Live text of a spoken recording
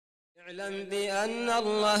اعلم بأن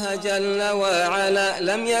الله جل وعلا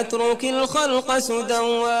لم يترك الخلق سدى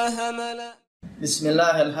وهملا. بسم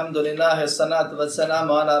الله الحمد لله الصلاة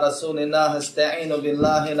والسلام على رسول الله استعين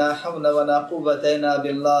بالله لا حول ولا قوة إلا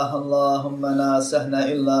بالله اللهم لا سهل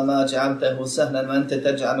إلا ما جعلته سهلا وأنت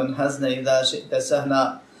تجعل الحزن إذا شئت سهلا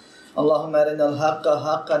اللهم أرنا الحق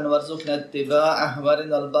حقا وارزقنا اتباعه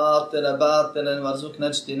وارنا الباطل باطلا وارزقنا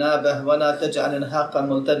اجتنابه ولا تجعل الحق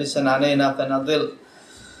ملتبسا علينا فنضل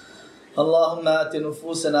اللهم آت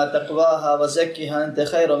نفوسنا تقواها وزكها أنت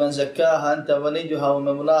خير من زكاها أنت وليها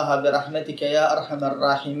ومولاها برحمتك يا أرحم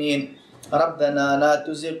الراحمين ربنا لا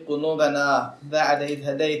تزغ قلوبنا بعد إذ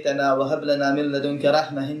هديتنا وهب لنا من لدنك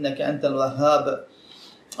رحمة إنك أنت الوهاب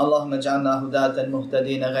اللهم اجعلنا هداة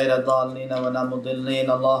مهتدين غير ضالين ولا مضلين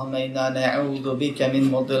اللهم إنا نعوذ بك من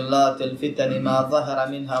مضلات الفتن ما ظهر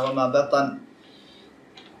منها وما بطن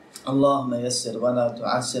اللهم يسر ولا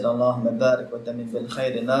تعسر اللهم بارك وتمن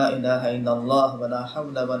بالخير لا إله إلا الله ولا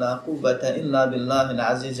حول ولا قوة إلا بالله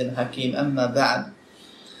العزيز الحكيم أما بعد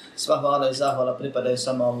Sva hvala i zahvala pripadaju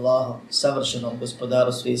samo Allahu, savršenom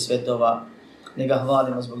gospodaru svih svjetova. Njega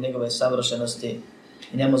hvalimo zbog njegove savršenosti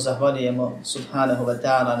i njemu zahvaljujemo subhanahu wa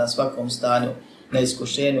ta'ala na svakom stanju, na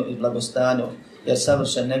iskušenju i blagostanju, jer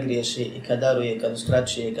savršen ne griješi i kad daruje, kad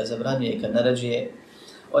uskraćuje, kad zabranjuje, kad naređuje.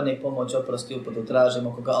 Od njeg pomoć, oprosti, uputu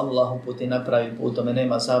tražimo, koga Allah uputi napravi put, tome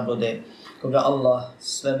nema zablude, koga Allah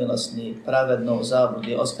svemilosni, pravedno u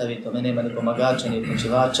zabludi ostavi, tome nema ni pomagača, ni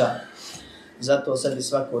upućivača. Zato sebi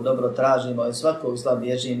svako dobro tražimo i svakog zla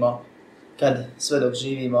bježimo, kad sve dok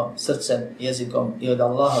živimo srcem, jezikom i od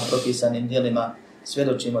Allaha propisanim djelima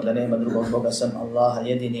svjedočimo da nema drugog Boga sam Allaha,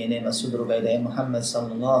 jedini i nema sudruga i da je Muhammed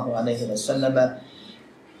sallallahu alejhi ve selleme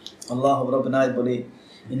Allahov rob najbolji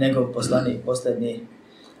i njegov poslanik posljednji.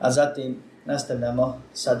 A zatim nastavljamo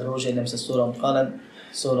sa druženjem sa surom Qalam,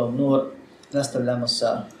 surom Nur, nastavljamo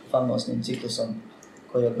sa famosnim ciklusom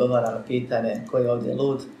koji odgovara na pitanje koji je ovdje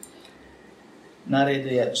lud. Na redu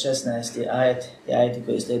je 16. ajet i ajeti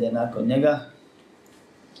koji slijede nakon njega,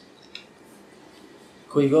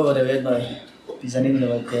 koji govore o jednoj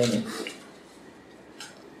zanimljivoj temi,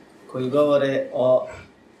 koji govore o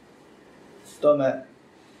tome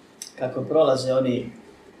kako prolaze oni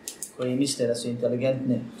koji misle da su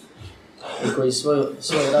inteligentni i koji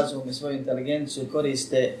svoj razum i svoju inteligenciju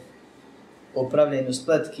koriste u upravljanju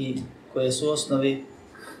spletki koje su u osnovi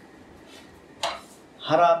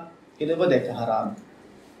haram ili vode ka haramu,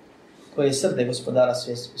 koje srde gospodara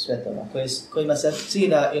svjetova, kojima se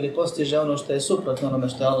cilja ili postiže ono što je suprotno onome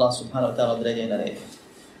što je Allah subhanahu wa ta'ala odredio i naredio.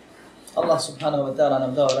 Allah subhanahu wa ta'ala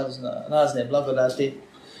nam dao razne blagodati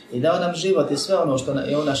i dao nam život i sve ono što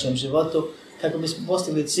je u našem životu kako bismo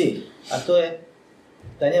postigli cilj, a to je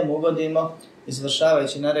da njemu ugodimo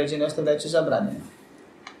izvršavajući naređene i ostavljajući zabranjene.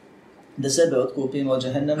 Da sebe otkupimo od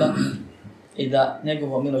džehennema i da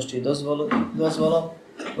njegovom milošću i dozvolom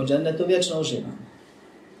u džennetu vječno uživamo.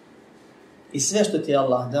 I sve što ti je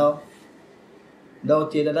Allah dao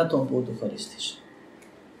ti je da na tom putu koristiš.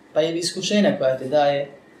 Pa i iskušenja koja ti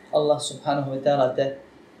daje, Allah subhanahu wa ta'ala te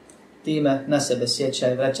time na sebe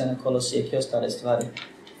sjeća i vraća na kolosijek i ostale stvari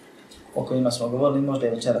o kojima smo govorili, možda i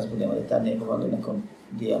večeras budemo detaljnije govorili nekom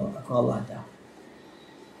dijelu, ako Allah da.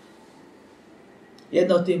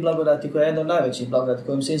 Jedna od tih blagodati, koja je jedna od najvećih blagodati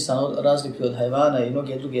kojim se insan razlikuje od hajvana i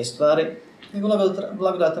mnoge druge stvari, je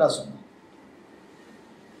blagodat razuma.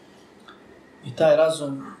 I taj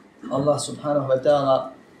razum Allah subhanahu wa ta'ala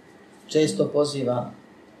često poziva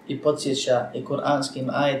i podsjeća i kuranskim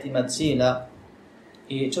ajetima cilja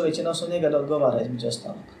i čovjek će na osnovu njega da odgovara između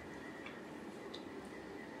ostalog.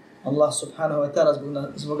 Allah subhanahu wa ta'ala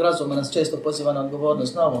zbog razuma nas često poziva na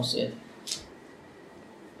odgovornost na ovom svijetu.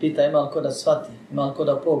 Pita ima li ko da shvati, ima li ko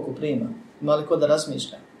da pouku prima, ima li ko da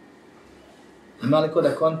razmišlja, ima li ko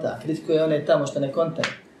da konta, kritikuje one tamo što ne kontaju,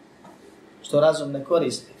 što razum ne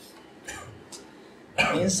koristi.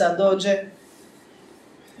 Insan dođe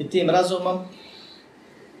i tim razumom,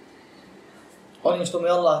 onim što mu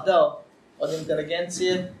je Allah dao od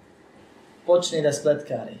inteligencije, počne da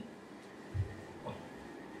spletkari.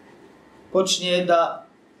 Počne da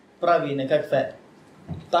pravi nekakve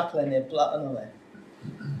paklene planove,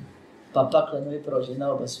 pa pakleno i prođe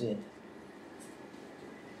na oba svijeta.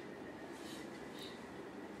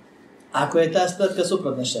 Ako je ta spletka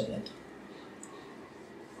suprotna šerijetu,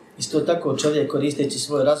 isto tako čovjek koristeći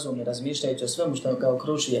svoj razum i razmišljajući o svemu što ga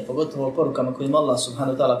okružuje, pogotovo o porukama kojim Allah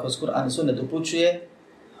subhanahu wa ta'ala kroz Kur'an i sunnet upućuje,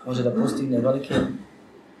 može da postigne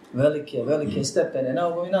velike stepene na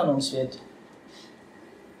ovom i na onom svijetu.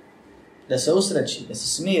 Da se usreći, da se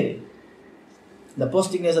smiri, da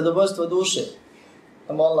postigne zadovoljstvo duše,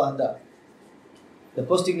 da mu Allah da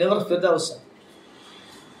postigne vrh Firdausa.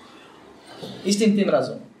 Istim tim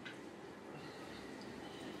razumom.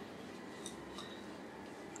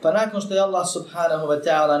 Pa nakon što je Allah subhanahu wa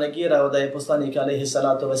ta'ala negirao da je poslanik alaihi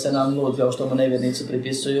salatu wa salam lud, kao što mu nevjernici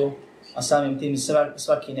pripisuju, a samim tim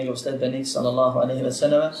svaki njegov sledbenik sallallahu alaihi wa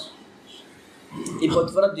sallam, i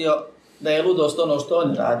potvrdio da je ludost ono što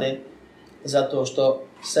oni rade, zato što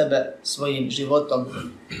sebe svojim životom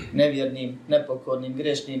nevjernim, nepokornim,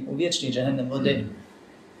 grešnim u vječni džehennem vode.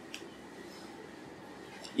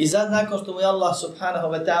 I sad nakon što mu je Allah subhanahu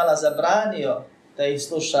wa ta'ala zabranio da ih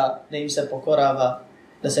sluša, da im se pokorava,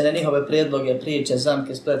 da se na njihove prijedloge, priče,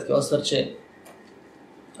 zamke, spletke osvrće,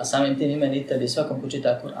 a samim tim i meni i tebi svakom ko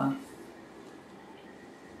čita Kur'an.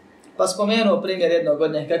 Pa spomenuo primjer jednog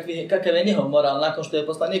od njih, kakav je njihov moral, nakon što je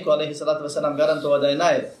poslaniku alejhi salatu vesselam garantovao da je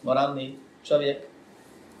najmoralniji čovjek,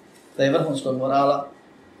 da je vrhunskog morala.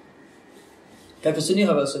 Kakve su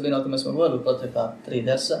njihove osobine, o tome smo govorili protekla 3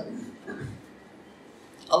 dersa.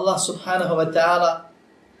 Allah subhanahu wa ta'ala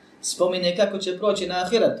spominje kako će proći na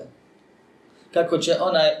ahiretu. Kako će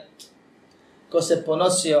onaj ko se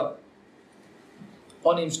ponosio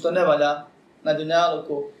onim što ne valja na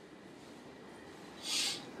dunjaluku,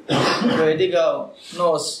 koji je digao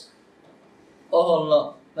nos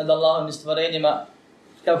oholno nad Allahovim stvorenjima,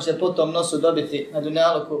 kako će po tom nosu dobiti na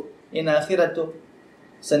dunjaluku i na ahiretu,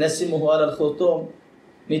 se nesimuhu alal hutum,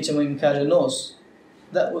 mi ćemo im, kaže, nos,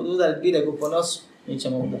 da udariti bilegu po nosu, mi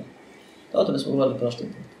ćemo udariti. O tome smo govorili prošli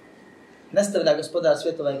put. Nastavlja gospodar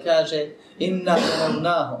svjetova i kaže: Inna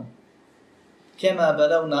umarnahum kema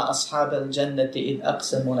balavna ashabel dženneti id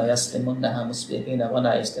aqsamuna jaslimunnaha musbihina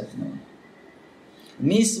vana istatnuna.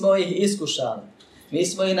 Mi smo ih iskušali, mi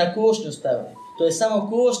smo ih na kušnju stavili. To je samo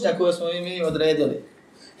kušnja koju smo mi odredili.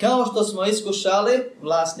 Kao što smo iskušali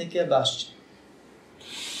vlasnike bašće.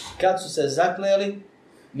 Kad su se zakleli,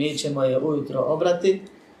 mi ćemo je ujutro obrati,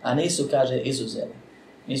 a nisu, kaže, izuzeli.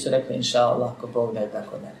 Nisu rekli inša Allah, ko Bog da i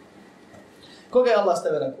tako dalje. Koga je Allah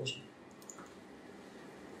stavio na kušnju?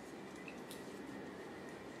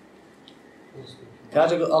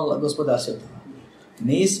 Kaže Allah, gospodar svjetova.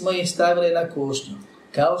 Mi smo ih stavili na kušnju,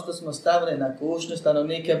 kao što smo stavili na kušnju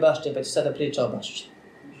stanovnike bašće, pa će sada priča o bašći.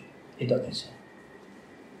 I događaj.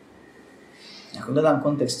 Ako gledam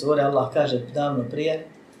kontekst stvore, Allah kaže davno prije: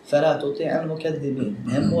 Feratu ti'an mukedibin.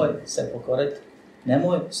 Nemoj se pokoriti,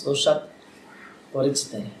 nemoj slušati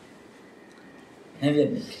poricitelje,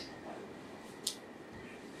 nevjernike.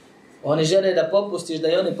 Oni žele da popustiš, da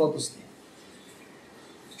i oni popusti.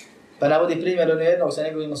 Pa navodi primjer od jednog sa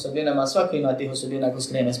njegovim osobinama, svako ima tih osobina ako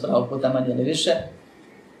skrene s pravog puta manje ili više,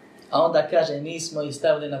 a onda kaže: mi smo ih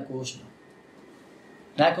stavili na kušnju.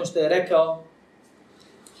 Nakon što je rekao,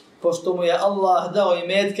 pošto mu je Allah dao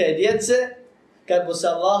imetka i djece, kad mu se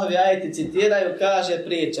Allahovi ajeti citiraju, kaže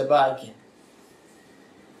priče, bajke.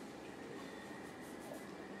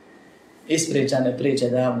 Ispričane priče,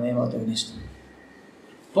 davno nema od tog ništa.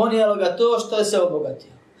 Ponijelo ga to što je se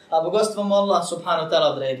obogatio, a bogatstvo mu Allah subhanahu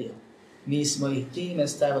ta'ala odredio. Mi smo ih time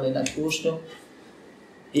stavili na kušnju.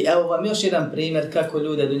 I evo vam još jedan primjer kako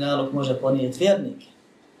ljude dunjaluk može ponijeti vjernike.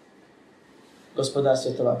 Gospodar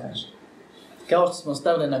svjetova kaže: kao što smo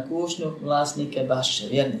stavili na kušnju vlasnike bašće,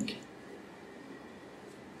 vjernike.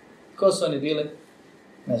 Ko su oni bili?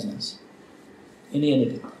 Ne znam se. I nije ni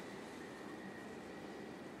bitno.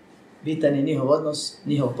 Bitan je njihov odnos,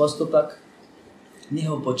 njihov postupak,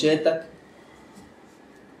 njihov početak,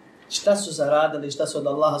 šta su zaradili, šta su od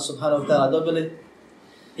Allaha subhanahu ta'ala dobili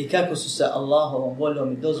i kako su se Allahovom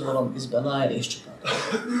voljom i dozvolom iz belaja iščupali.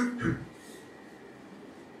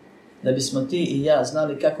 Da bismo ti i ja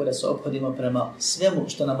znali kako da se ophodimo prema svemu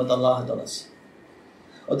što nam od Allaha dolazi.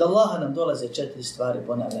 Od Allaha nam dolaze 4 stvari,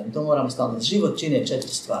 ponavljam, to moramo stalno. Život čine 4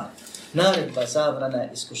 stvari. Naredba,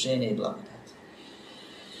 zabrana, iskušenje i blagodat.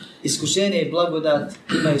 Iskušenje i blagodat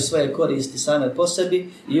imaju svoje koristi same po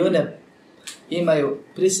sebi i one imaju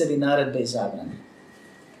pri sebi naredbe i zabrane.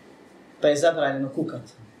 Pa je zabranjeno kukat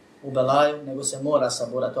u belaju, nego se mora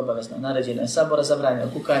saborati obavezno. Naređeno je sabora,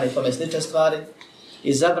 zabranjeno kukanje i tome slične stvari.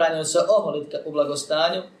 I zabranjeno se oholiti u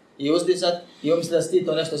blagostanju i uzdizat i umisli da si ti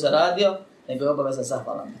to nešto zaradio, nego je obaveza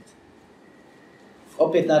zahvalan biti.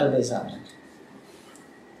 Opet naredbe i zabrane.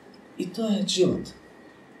 I to je život.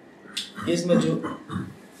 Između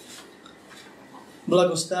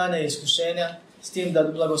blagostanja i iskušenja, s tim da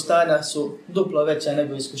blagostanja su duplo veća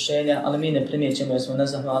nego iskušenja, ali mi ne primjećemo jer smo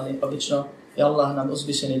nezahvalni. Obično i Allah nam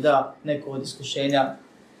uzvišeni da neko od iskušenja,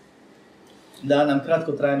 da nam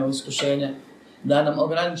kratkotrajno iskušenje, da nam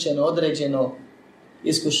ograničeno, određeno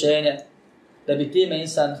iskušenje, da bi time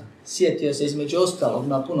insan sjetio se između ostalog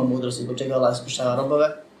na puno mudrosti zbog čega Allah iskušava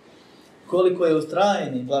robove, koliko je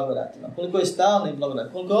ustrajni blagodatima, koliko je stalni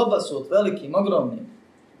blagodat, koliko je obasut velikim, ogromnim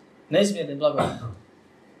Neizmjerni blagodat.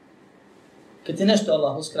 Kad ti nešto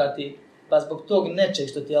Allah uskrati, pa zbog tog nečeg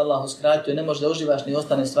što ti Allah uskratio, ne možeš da uživaš ni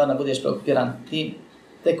ostane stvarno, budeš preokupiran tim,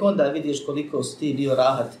 tek onda vidiš koliko si ti bio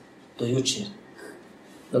rahat do jučer,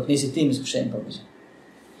 dok nisi tim iskušenjem pogođen.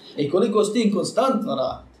 I koliko si tim konstantno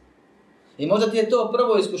rahat. I možda ti je to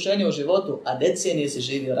prvo iskušenje u životu, a decenije si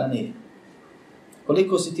živio ranije.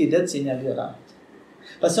 Koliko si ti decenija bio rahat.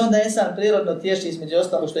 Pa se onda insan prirodno tješi između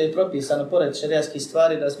ostalo što je propisano pored šerijatskih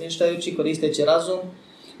stvari, razmišljajući, koristeći razum,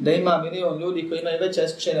 da ima milion ljudi koji imaju veća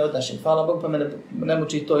iskušenja od naših. Hvala Bog, pa me ne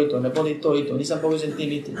muči to i to, ne boli to i to, nisam pogođen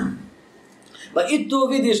tim i tim. Pa i tu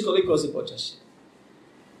vidiš koliko si počašio.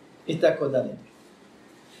 I tako dalje.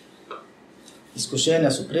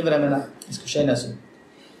 Iskušenja su privremena, iskušenja su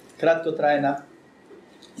kratkotrajna,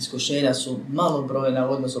 iskušenja su malobrojna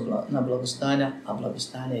u odnosu na blagostanja, a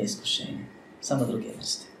blagostanje je iskušenje. Samo druge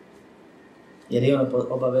vrste. Jer i ono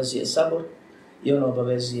obavezuje sabor, i ono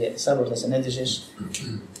obavezuje sabor da se ne dižeš,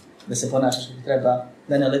 da se ponašaš kako treba,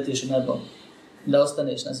 da ne letiš u nebo, da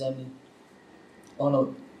ostaneš na zemlji. Ono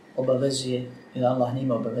obavezuje, jer Allah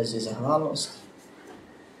njima obavezuje zahvalnost.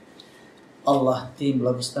 Allah tim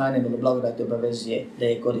blagostanjem ili blagodati obavezuje da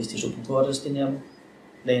je koristiš u pokornosti njemu,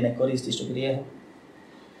 da je ne koristiš u grijehu.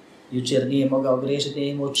 Jučer nije mogao griješiti,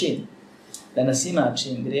 nije imao čin. Danas ima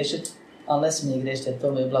čin griješiti, ali ne smije griješiti, jer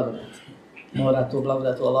to mu je blagodat. Mora tu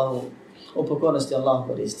blagodat u Allahu, u pokornosti Allahu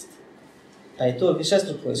koristiti. Pa je to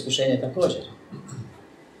višestruko iskušenje također.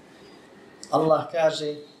 Allah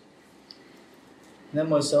kaže,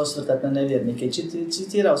 nemoj se osvrtati na nevjernike.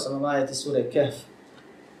 Citirao sam vam ajete sure Kehf.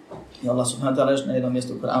 I Allah subhanahu wa ta'ala na jednom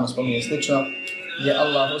mjestu u Kur'anu spominje slično, gdje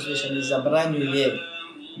Allah uzvišeni zabranjuje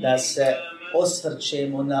da se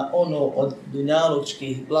osvrćemo na ono od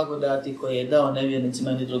dunjalučkih blagodati koje je dao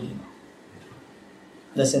nevjernicima ili drugima.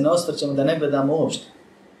 Da se ne osvrćemo, da ne gledamo uopšte.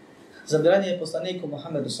 Zabranjuje poslaniku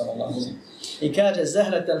Muhammedu sallallahu alejhi ve sellem. I kaže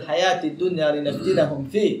zahratul hayati dunya li naftinahum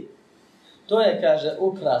fi. To je, kaže,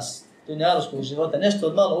 ukras dunjalučkog života, nešto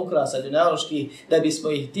od malo ukrasa dunjalučkih, da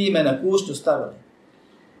bismo ih time na kušnju stavili.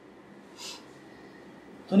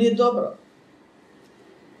 To nije dobro.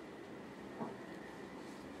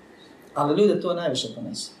 Ali ljude to najviše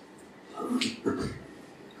ponese.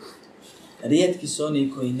 Rijetki su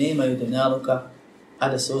oni koji nemaju dunjaluka, a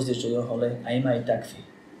da se uzdižu i ohole, a ima i takvi.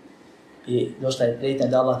 I došla je prijetnja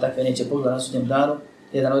da Allah takve neće pogledati na sudnjem danu,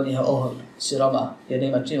 jedan od njih je ohol, siroma, jer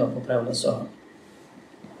nema čima popravila da se ohol.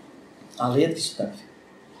 Ali rijetki su takvi.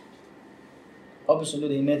 Obično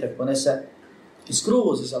ljudi imetak ponese i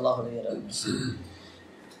skruzi se Allahove vjere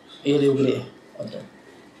ili u grije od toga.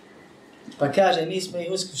 Pa kaže, mi smo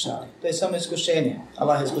ih iskušali. To je samo iskušenje.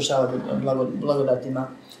 Allah iskušava blagodatima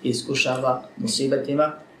i iskušava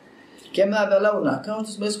musibetima. Kema belavna, kao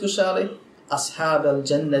što smo iskušali ashab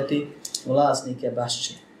al-dženneti, vlasnike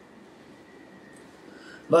bašće.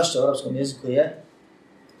 Bašća u arapskom jeziku je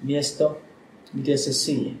mjesto gdje se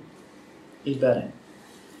sije i bere.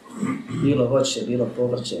 Bilo voće, bilo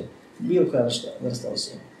povrće, bilo koja vrsta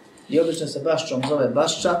osjeva. I obično se bašćom zove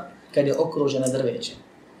bašća kad je okružena drvećem.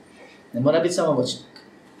 Ne mora biti samo voćnik.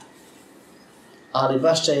 Ali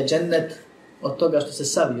bašća je džennet od toga što se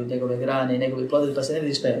saviju njegove grane i njegovi plodovi, pa se ne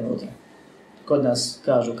vidi šta je unutra. Kod nas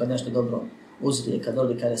kažu kad nešto dobro uzrije, kad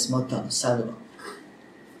odli, kad je smotano, savilo.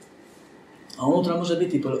 A unutra može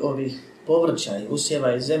biti ovih povrća i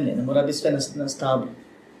usjeva i zemlje, ne mora biti sve na stablu.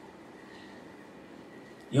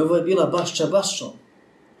 I ovo je bila bašća bašćom.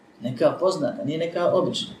 Neka poznata, nije neka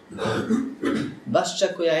obična. Bašća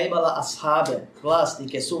koja je imala ashabe,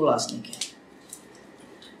 vlasnike, suvlasnike.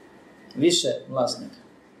 Više vlasnika.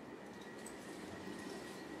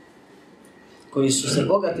 Koji su se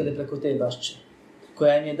bogatili preko te bašće.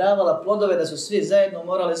 Koja im je davala plodove da su svi zajedno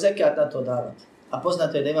morali zekat na to davati. A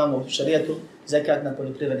poznato je da imamo u šarijetu zekat na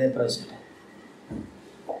poljoprivredne proizvode.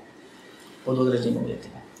 Pod određenim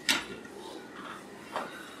uvjetima.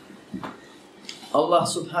 Allah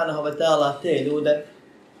subhanahu wa ta'ala te ljude,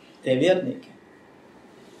 te vjernike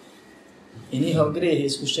i njihov grijeh i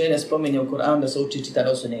iskušenje spominje u Kur'anu da se uči čitan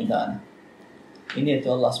od sudnjeg dana. I nije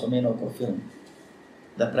to Allah spomenuo kao film.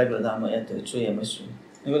 Da pregledamo, eto, i čujemo i čujemo.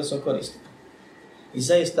 Nego da se koristimo. I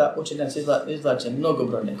zaista učenjaci izvlače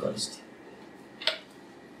mnogobrojne koristi.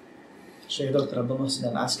 Šejh doktor Abdulmohsin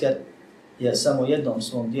Asker je samo u jednom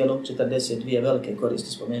svom dijelu 42 velike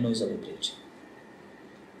koristi spomenuo iz ove priče.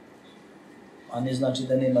 A ne znači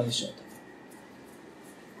da nema više od toga.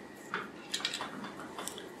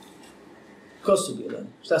 Ko su bili?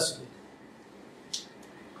 Šta su bili?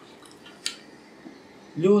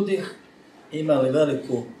 Ljudi imali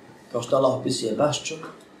veliku, kao što Allah opisuje, bašću,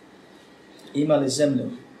 imali zemlju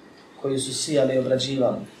koji su sijali i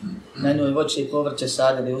obrađivali. Na njoj voće i povrće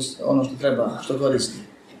sadili, ono što treba, što koristi.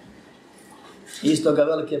 Isto ga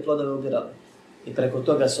velike plodove ubirali i preko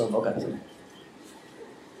toga se obogatili.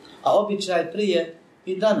 A običaj prije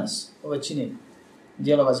i danas u većini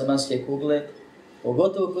dijelova zemaljske kugle,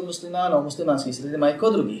 pogotovo kod muslimana, u muslimanskim sredinama i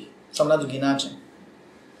kod drugih, samo na drugi način,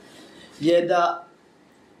 je da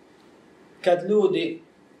kad ljudi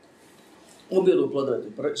ubiru plodove,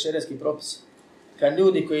 šerijski propis, kad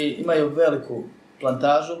ljudi koji imaju veliku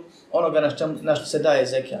plantažu, onoga na što se daje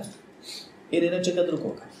zekijat, ili nečega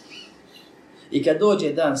drugoga. I kad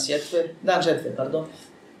dođe dan žetve,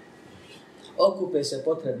 okupe se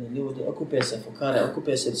potrebni ljudi, okupe se fukare,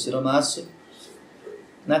 okupe se siromasi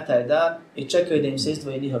na taj dan i čekaju da im se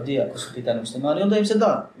izdvoji njihov dio ako su pitani muslimani, onda im se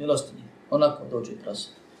da milostinje. Onako dođu i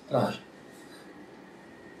traže.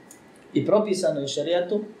 I propisano je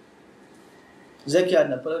šerijatu zekijat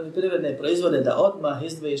na poljoprivredne proizvode da odmah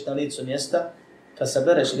izdvojiš na licu mjesta, kad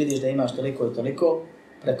sabereš i vidiš da imaš toliko i toliko,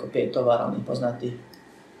 preko 5 tovara, onih poznatih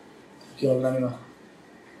kilogramima,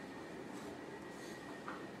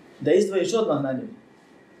 da izdvojiš odmah na nju,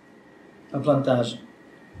 na plantaži,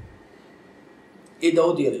 i da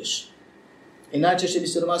udjeliš. I najčešće bi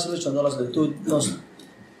siromasi lično dolazili tu nosno.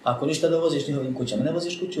 Ako ništa da voziš njihovim kućama, ne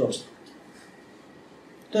voziš kuću uopšte.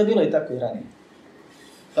 To je bilo i tako i ranije.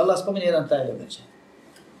 Allah spominje jedan taj događaj.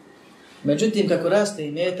 Međutim, kako raste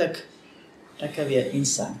i metak, takav je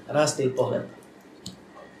insan, raste i pogled.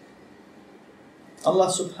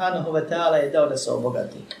 Allah subhanahu wa ta'ala je dao da se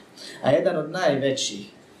obogati. A jedan od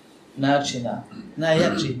najvećih načina,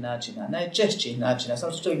 najjačih načina, najčešćih načina,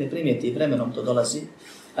 samo što čovjek ne primijeti i vremenom to dolazi,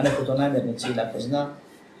 a neko to namjerno cilj ako zna,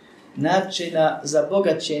 načina za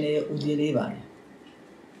bogaćenje je udjeljivanje.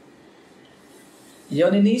 I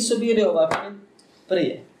oni nisu bili ovakvi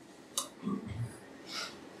prije,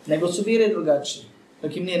 nego su bili drugačiji,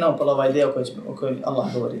 dok im nije naopala ova ideja o kojoj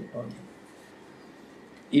Allah govori ovdje.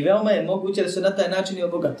 I veoma je moguće da su na taj način i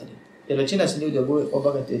obogatili, jer većina se ljudi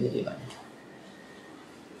obogati udjeljivanjem.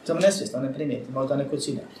 Samo nesvjesno ne primijeti, možda neko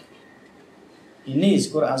cilja. I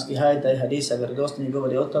niz kuranskih ajeta i hadisa vjerodostojnih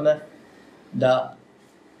govori o tome da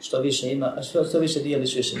što više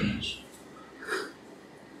dijeliš, više imaš.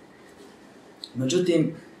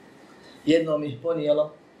 Međutim, jednom ih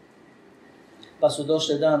ponijelo, pa su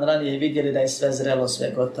došli dan ranije i vidjeli da je sve zrelo,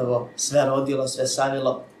 sve gotovo, sve rodilo, sve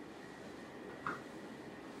savilo.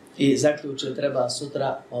 I zaključili treba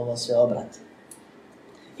sutra ovo sve obrati.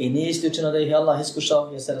 I nije isključeno da ih je Allah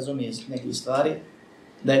iskušao, jer se razumije iz nekih stvari,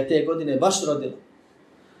 da je te godine baš rodilo.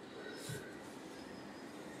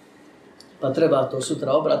 Pa treba to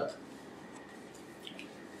sutra obrat,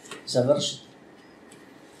 završiti,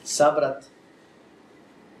 sabrat,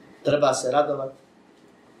 treba se radovat,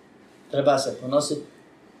 treba se ponositi.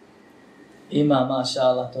 Ima, maša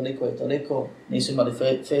Allah, toliko i toliko, nisu imali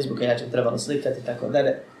Facebooka, inače bi trebalo slikati i tako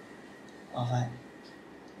dalje.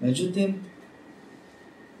 Međutim,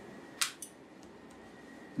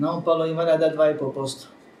 naopalo im valja da 2,5%.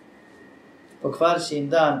 Pokvarit će im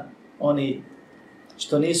dan oni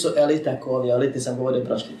što nisu elita ko ovi, eliti sam govorio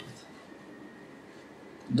prošli put.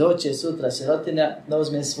 Doće sutra sirotinja da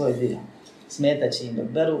uzme svoj dio. Smetat će im dok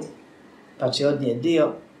beru, pa će odnijeti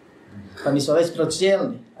dio. Pa mi smo već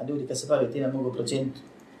procijenili, a ljudi kad se bavaju time mogu procijeniti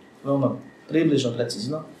veoma približno,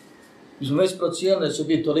 precizno. Mi smo već procijenili da će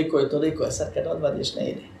biti toliko i toliko, a sad kad odvadiš ne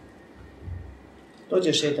ide.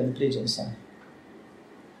 Dođe šetan i priđe im sam.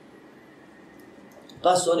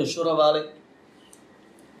 Pa su oni šurovali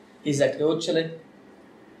i zaključili,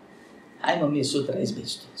 ajmo mi sutra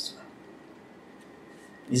izbjeći to sve.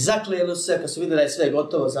 I zaklijeli se, kad su vidjeli da je sve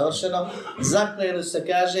gotovo, završeno, zaklijeli se,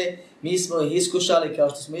 kaže, mi smo ih iskušali kao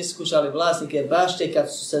što smo iskušali vlasnike bašće,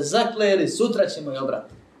 kad su se zaklijeli, sutra ćemo ih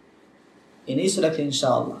obrati. I nisu rekli inša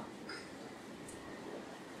Allah.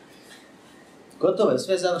 Gotovo je,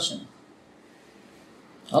 sve završeno.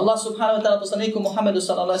 Allah subhanahu wa ta'ala poslaniku Muhammedu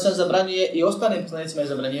sallallahu alejhi ve sellem zabranjuje i ostalim poslanicima je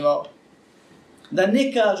zabranjivao da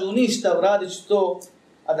ne kažu ništa, uradit ću to,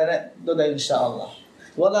 a da ne dodaju inša Allah.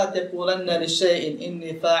 وَلَا تَقُولَنَّ لِشَيْءٍ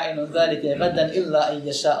إِنِّي فَاعِلٌ ذَلِكَ غَدًا إِلَّا إِنْ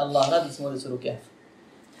يَشَاءَ اللَّهُ. Radi smo li suru Kehf.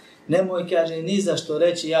 Nemoj, kaže, ni za što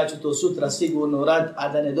reći, ja ću to sutra sigurno uraditi, a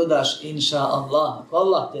da ne dodaš inša Allah. Ako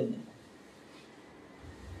Allah te ne.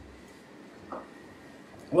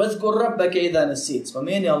 وَذْكُرْ رَبَّكَ إِذَا نَسِيتَ.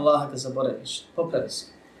 Spomeni Allaha kad zaboraviš. Popravi se.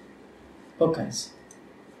 Pokaj se.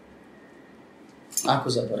 Ako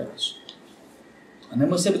zaboraviš. A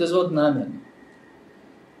nemoj sebi dozvoliti namjerno.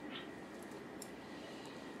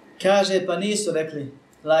 Kaže, pa nisu rekli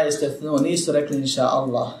la jestefnu, nisu rekli inša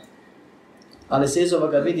Allah. Ali se iz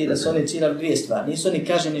ovoga vidi da su oni ciljali dvije stvari. Nisu oni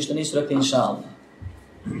kaženi što nisu rekli inša Allah.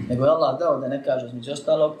 Nego je Allah dao da ne kažu između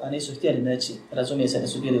ostalog, a nisu htjeli reći, razumije se da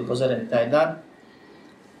su bili upozoreni taj dan.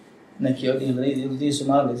 Neki od njih nisu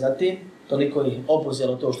marili za tim, toliko ih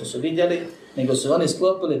obuzelo to što su vidjeli, nego su oni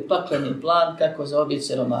sklopili pakleni plan kako zaobići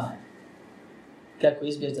siromahe. Kako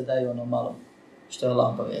izbjeći da daju ono malo što je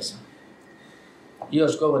Allah povezao. I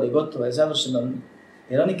još govori gotovo je završeno,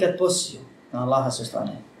 jer oni kad posiju, na Allaha se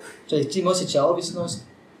stane. Čovjek čim osjeća ovisnost,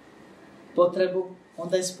 potrebu,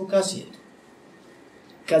 onda je se pokazuje to.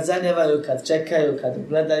 Kad zanjevaju, kad čekaju, kad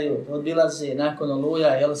gledaju, odbilaze, nakon oluja,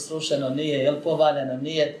 jel srušeno nije, jel povaljeno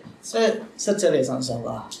nije, sve srce vezano za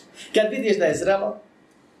Allah. Kad vidiš da je zrelo,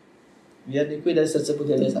 vjerniku i da je srce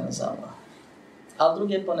bude vezano za Allah. Ali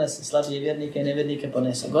druge ponese, slabije vjernike i nevjernike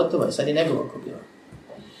ponese. Gotovo je, sad je njegovo ko bilo.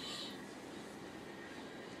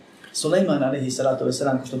 Sulejman alaihi salatu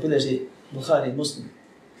wasalam, ko što bileži Buhari i Muslim,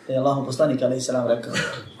 da je Allahom poslanik alaihi salam rekao,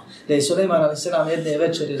 da je Sulejman alaihi salam jedne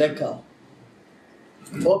večeri rekao,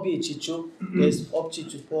 obići ću, to jest opći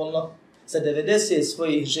ću polno, sa 90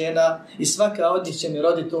 svojih žena i svaka od njih će mi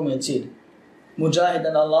roditi u moj cilj.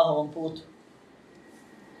 Mudžahida na Allahovom putu.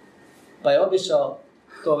 Pa je obišao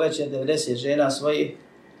to večer 90 žena svojih,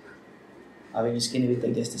 a vi miskini vidite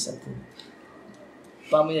gdje ste sad tu.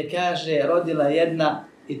 Pa mu je, kaže, rodila jedna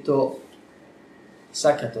i to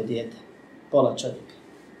sakato dijete, pola čovjeka.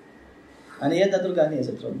 A ni jedna druga nije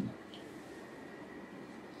zatrudnila.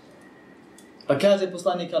 Pa kaže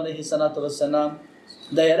poslanik alejhi salatu vesselam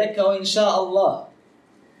da je rekao inša Allah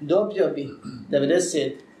dobio bi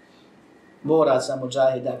 90 boraca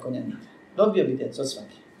mudžahida konjanika. Dobio bi djecu od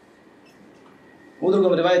svake. U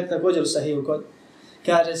drugom rivajetu također u sahihu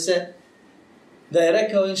kaže se da je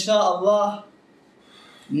rekao inša Allah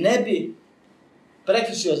ne bi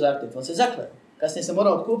prekršio zakljetvu. On se zakleo. Kasnije se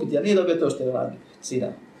morao otkupiti, jer nije dobio to što je radio.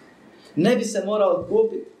 Sira. Ne bi se morao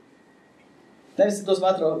otkupiti. Ne bi se to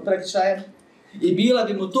smatrao prekršajem. I bila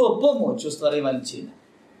bi mu to pomoć u stvarivanju cilja.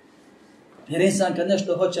 Jer insan kad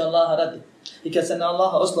nešto hoće Allaha radi i kad se na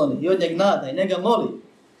Allaha osloni i od njeg nada i njega moli,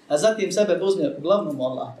 a zatim sebe uzme, uglavnom mu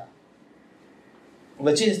Allah da. U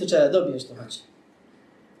većini slučaja dobije što hoće.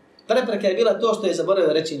 Prepreka je bila to što je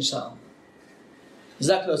zaboravio reći inša Allah.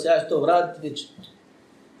 Zakleo se, ja ću to uraditi, viću.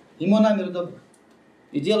 Imao namjeru dobro.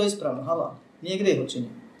 I dijelo ispravno, halal. Nije grijeh učinio.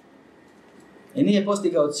 I nije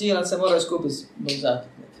postigao cilj, ali se mora iskupiti zbog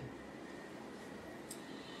zakljetve.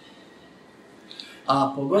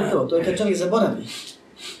 A pogotovo, to je kad čovjek zaboravi.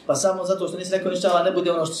 Pa samo zato što nisi rekao inša Allah ne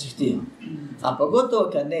bude ono što si htio. A pogotovo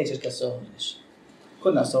kad nećeš, kad se oholiš.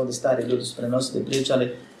 Kod nas ovdje stari ljudi su prenosili,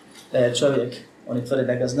 pričali da je čovjek, oni tvrde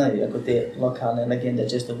da ga znaju, iako te lokalne legende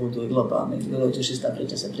često budu i globalne, dođeš ista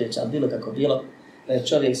priča se priča, ali bilo kako bilo, da je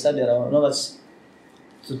čovjek sabjerao novac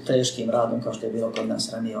teškim radom, kao što je bilo kod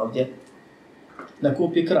nas ranije ovdje, da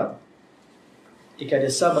kupi kravu. I kad je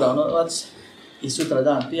sabrao novac i sutra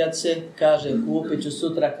dan pijace, kaže kupit ću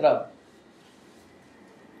sutra kravu.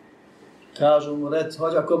 Kažu mu, red,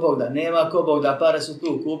 hođa ko Bog da, nema ko Bog da, pare su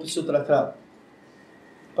tu, kupit sutra kravu.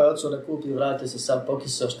 Pa je odsao da kupi, vratio se sam,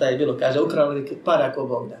 pokisao šta je bilo, kaže ukrali para ako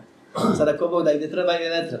Bog da. Sada ako Bog da gdje treba ili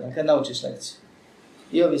ne treba, kad naučiš lekciju.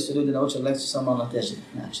 I ovi su ljudi naučili lekciju samo malo na teži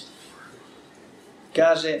način.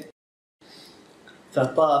 Kaže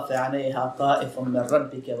فَطَافَ عَنَيْهَا طَائِفٌ مِنْ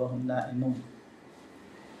رَبِّكَ وَهُمْ نَائِمُونَ.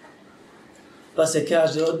 Pa se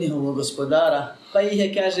kaže od njihovog gospodara, pa ih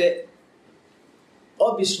je, kaže,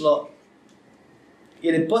 obišlo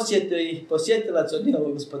ili posjetio ih posjetilac od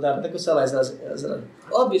njihovog gospodara, tako se Allah izrazio.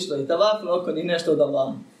 Obišlo ih, tavafilo oko njih nešto od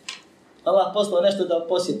Allaha. Allah poslao nešto da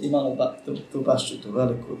posjeti malo tu bašću, tu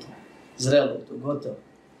veliku, tu zrelu, tu gotovo.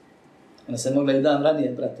 Ona se mogla i dan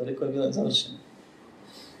ranije, brat, toliko je bilo završeno.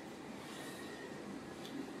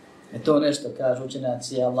 To nešto, kažu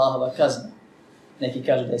učenjaci, je Allahova kazna. Neki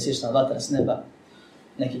kažu da je sišla vatra s neba.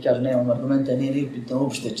 Neki kažu, nemam argumenta, nije bitno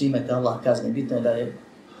uopšte čime te Allah kazni. Bitno je da je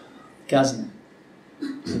kazna.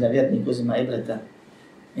 I da vjernik uzima ibreta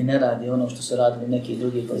i ne radi ono što su radili neki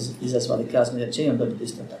drugi koji izazvali kaznu, jer će im dobiti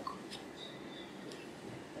isto tako.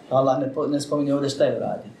 Allah ne spominje ovdje šta je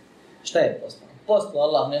uradio. Šta je poslao? Poslao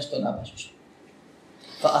Allah nešto na bašću.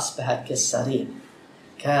 Pa aspehat kesarin.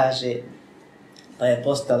 Kaže, pa je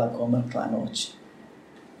postala ko mrkla noć.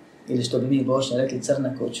 Ili što bi mi Bošnja rekli,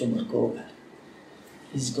 crna ko čumur, ko ugar.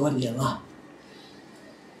 Izgorjela.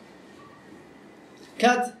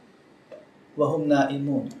 Kad? Vahum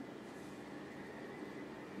naimun.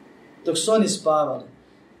 Dok su oni spavali,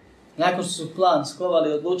 nakon što su plan skovali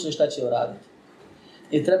i odlučili šta će uraditi.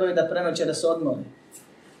 I trebaju da prenoće da se odmori.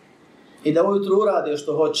 I da ujutru urade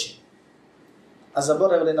što hoće. A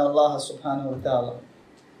zaboravili na Allaha subhanahu wa ta'ala.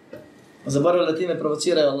 Zaboravili da time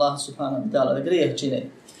provociraju Allaha subhanahu wa ta'ala, da grijeh čine.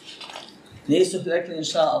 Nisu rekli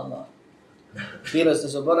inša Allah. Bilo su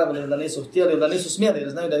zaboravili da nisu htjeli, da nisu smjeli, jer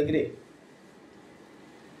znaju da je grijeh.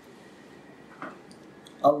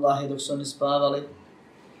 Allah, i dok su oni spavali,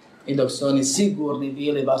 i dok su oni sigurni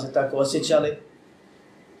bili, baš se tako osjećali,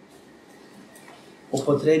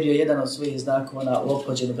 upotrebio jedan od svojih znakova u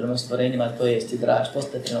ophođenju prema stvorenjima, to je istidraž,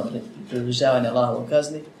 postepeno približavanje Allahovoj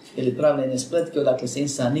kazni ili pravljenje spletke, odakle se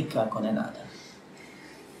insan nikako ne nada.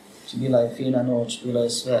 Znači, bila je fina noć, bilo je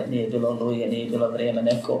sve, nije bilo oluje, nije bilo vrijeme,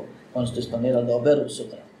 neko, oni su isplanirali da oberu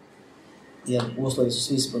sutra, jer uslovi su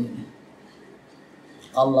svi ispunjeni.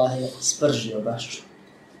 Allah je spržio bašću,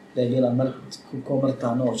 da je bila ko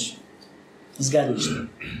mrtva noć, zgarišta,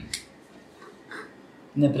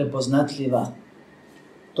 neprepoznatljiva,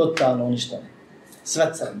 totalno uništene,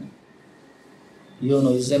 sve crne. I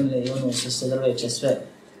ono iz zemlje, i ono se drveće, sve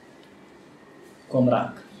ko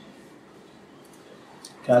mrak.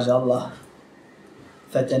 Kaže Allah,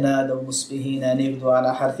 فَتَنَادَوْ مُسْبِهِينَ نِغْدُ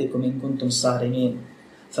عَلَى حَرْثِكُمْ إِنْ كُنْتُمْ صَارِمِينَ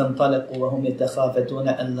فَانْطَلَقُوا وَهُمْ يَتَخَافَتُونَ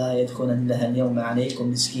أَنْ لَا يَدْخُلَنَّهَا الْيَوْمَ عَلَيْكُمْ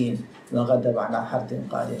مِسْكِينٌ وَغَدَوْا عَلَى حَرْدٍ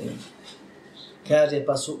قَادِرِينَ. Kaže,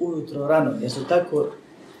 pa su ujutro rano, jer su tako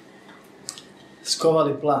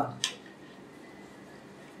skovali plan.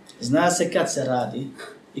 Zna se kad se radi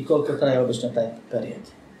i koliko traje obično taj period.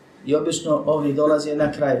 I obično ovi dolaze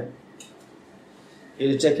na kraju.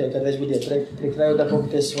 Ili čekaju kad već bude pri kraju da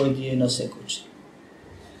pokupe svoj dio i nose kući.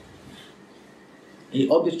 I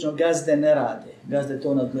obično gazde ne rade, gazde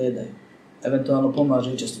to nadgledaju. Eventualno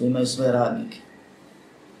pomažu učestvu, imaju svoje radnike.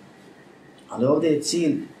 Ali ovdje je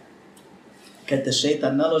cilj, kad te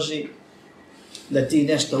šeitan naloži, da ti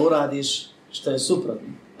nešto uradiš što je suprotno,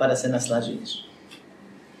 pa da se naslađuješ.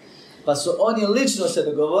 Pa su oni lično se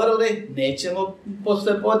dogovorili, nećemo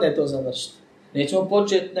posle podne to završiti. Nećemo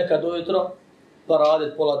početi nekad ujutro, pa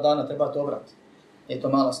raditi pola dana, treba to obrati. Je to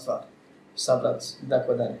mala stvar, sabrat i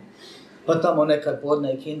tako dalje. Pa tamo nekad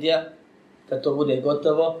podne i kindija, kad to bude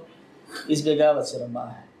gotovo, izbjegavati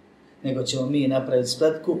siromahe. Nego ćemo mi napraviti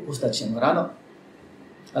spletku, ustat ćemo rano,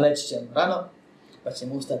 leći ćemo rano, pa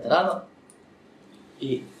ćemo ustati rano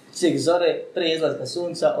i cik zore, prije izlaska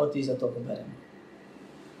sunca, otići za to poberemo.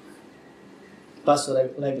 Pa su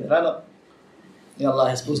legli rano i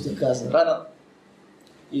Allah je spustio kaznu rano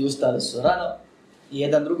i ustali su rano i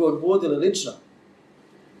jedan drugog budili lično.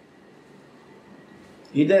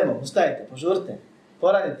 Idemo, ustajte, požurte,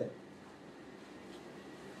 poradite.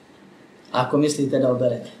 Ako mislite da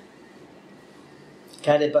oberete.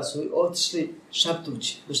 Kada pa su otišli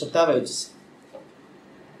šaptući, ušaptavajući se.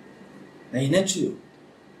 Da ih ne čuju.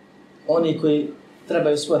 Oni koji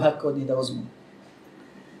trebaju svoj hak od njih da uzmu.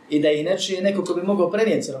 I da ih ne čuje neko ko bi mogao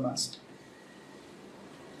prenijeti siromaštvo.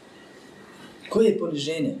 Koje je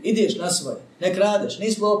poniženje? Ideš na svoje, ne kradeš,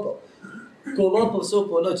 nisi lopov. Ko lopov se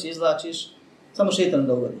u noći izlačiš, samo šeitan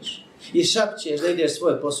da ugodiš. I šapćeš da ideš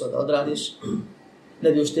svoj posao da odradiš,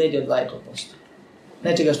 da bi uštedio 2,5%.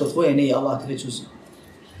 Nečega što tvoje nije, Allah ti već uzeo.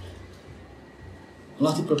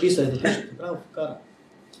 Allah ti propisao da pišete pravo fukara.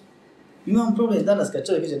 Imam problem danas kad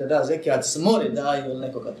čovjek iđe da da zekijat, smori daju od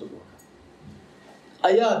nekoga drugog. A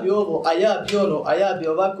ja bi ovo, a ja bi ono, a ja bi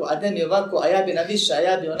ovako, a ne mi ovako, a ja bi na više, a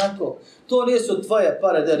ja bi onako. To nisu tvoje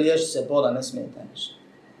pare da riješi se bola, ne smeta ništa.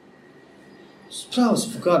 Spravo si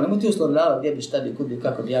fukar, nemoj ti uslovljavati gdje bi, šta bi, kud bi,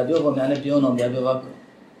 kako bi, ja bi ovom, ja ne bi onom, ja bi ovako.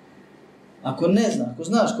 Ako ne znaš, ako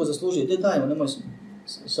znaš ko zaslužuje, gdje dajmo, nemoj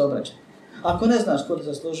se obraćati. Ako ne znaš ko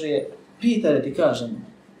zaslužuje, pitaj da ti kažemo.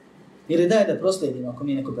 Ili daj da proslijedimo ako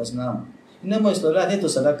mi nekoga znamo. I nemoj uslovljavati, nije to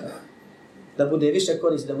sadaka. Da bude više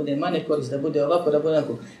korist, da bude manje korist, da bude ovako, da bude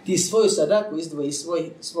onako. Ti svoju sadaku izdvoji iz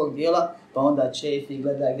svog dijela, pa onda čefi i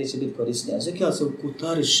gledaj gdje će biti korisnija. Zekijat se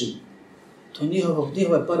ukutariši. To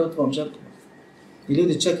njihove pare u tvom džepu. I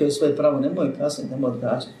ljudi čekaju svoje pravo, nemoj kasniti, nemoj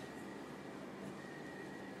odgađati.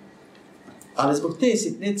 Ali zbog te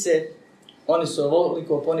sitnice, oni su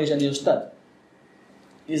ovoliko poniženi još tad.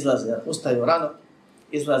 Izlaze, ustaju rano,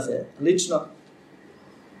 izlaze lično,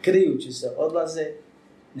 krijući se odlaze,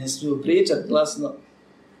 ne smiju pričati glasno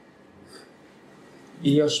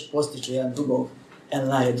i još postiču jedan drugog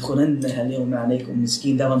Allah je dhulenneha lijevme alejkum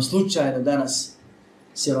miskin, da vam slučajno danas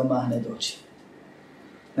siromah ne dođe.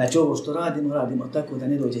 Znači ovo što radimo tako da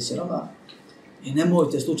ne dođe siromah i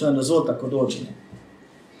nemojte slučajno dozvoliti ako dođe.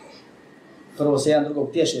 Prvo se jedan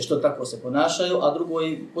drugog tješe što tako se ponašaju, a drugo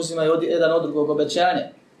uzimaju jedan od drugog obećanje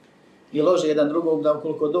i lože jedan drugog da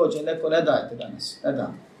ukoliko dođe neko ne dajte danas, ne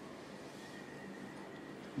dam.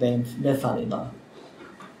 Da im ne fali da.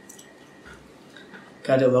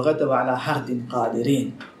 Kada وَغَدَوَ عَلَى حَرْدٍ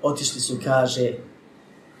قَادِرِينَ otišli su, kaže,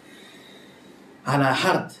 ala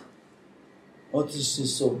hard, otišli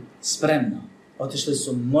su spremno, otišli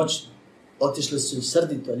su moćno, otišli su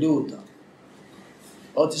srdito, ljuto.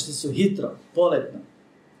 Otišli su hitro, poletno,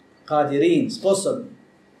 kadirin, sposobni.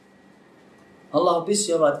 Allah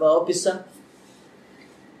opisuje ova dva opisa,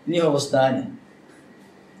 njihovo stanje.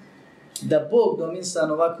 Da Bog dom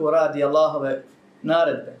insan ovako radi Allahove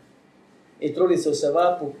naredbe i trudi se u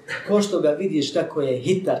sevapu, ko što ga vidiš kako je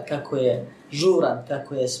hitar, kako je žuran,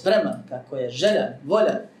 kako je spreman, kako je željan,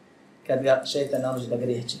 voljan, kad ga šejtan naloži da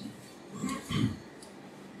grijeh čini.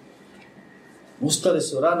 Ustali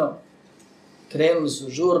su rano, krenuli su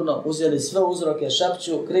žurno, uzeli sve uzroke,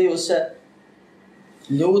 šapću, kriju se,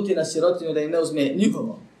 ljuti na sirotinu da im ne uzme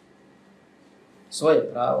njihovo,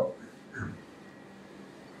 svoje pravo.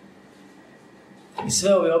 I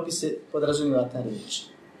sve ove opise podrazumijeva ta riječ.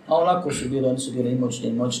 A onako su bili, oni su bili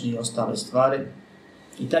i moćni i ostale stvari.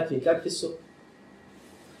 I takvi kakvi su,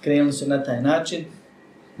 krenuli su na taj način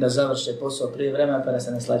da završe posao prije vremena pa da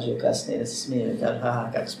se naslađuju kasnije, da se smiju i kažu,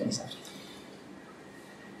 haha, kako smo i završi.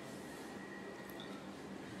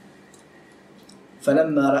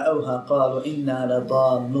 فَلَمَّا رَأَوْهَا قَالُوا إِنَّا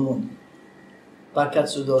لَضَالُّونَ. Pa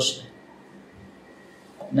kad su došli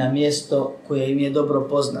na mjesto koje im je dobro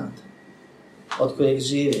poznato, od kojeg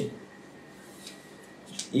žive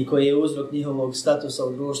i koji je uzrok njihovog statusa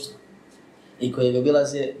u društvu i koji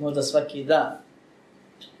obilaze možda svaki dan,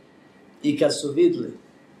 i kad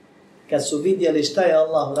su vidjeli šta je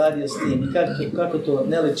Allah uradio s tim i kako to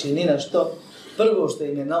ne liči ni na što, prvo što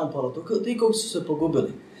im je naumpalo, to niko su se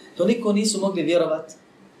pogubili. To niko nisu mogli vjerovati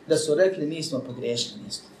da su rekli mi smo pogriješili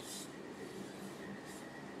mjesto.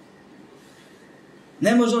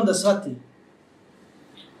 Ne može on da shvati.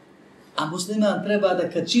 A musliman treba da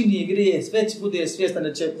kad čini grije, već bude svjestan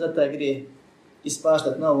da će za taj grije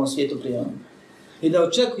ispaštati na ovom svijetu prije onom. I da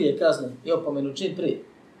očekuje kaznu i opomenu čim prije.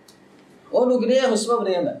 On u grijehu svo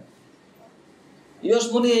vrijeme. I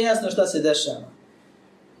još mu nije jasno šta se dešava.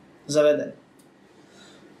 Zaveden.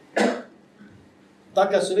 Pa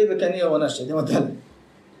kad su vidjeli kad nije ovo naše, idemo dalje.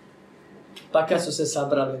 Pa kad su se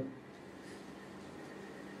sabrali,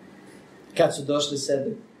 kad su došli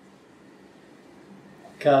sebi,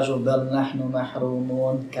 kažu bel nahnu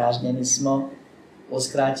mahrumun, kažnjeni smo,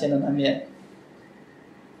 uskraćeno nam je,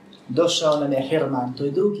 došao nam je hirman, to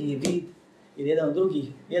je drugi vid, ili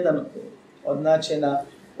jedan od načina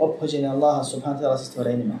ophođenja Allaha subhanahu wa ta'ala sa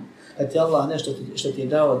stvorenjima. Da ti Allah nešto što ti je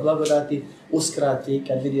dao od blagodati uskrati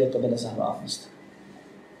kad vidi od tobe nezahvalnost.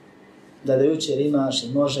 Da jučer imaš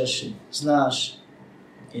i možeš i znaš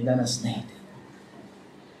i danas ne ide.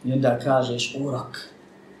 I onda kažeš urok.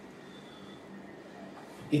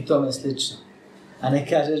 I tome slično. A ne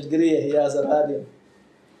kažeš grije, ja zaradio.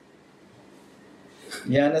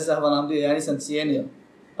 Ja nezahvalan bio, ja nisam cijenio,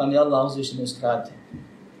 pa mi Allah uzvišeno uskratio.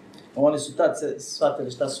 Oni su tad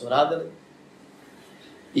shvatili šta su radili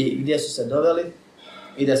i gdje su se doveli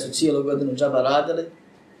i da su cijelu godinu džaba radili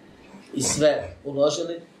i sve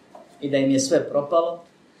uložili i da im je sve propalo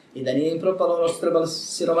i da nije im propalo ono što trebali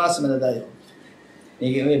siromasima da daju.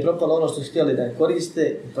 Nego im je propalo ono što su htjeli da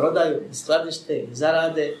koriste i prodaju i skladište i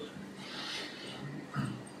zarade.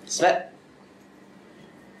 Sve.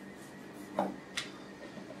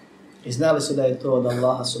 I znali su da je to od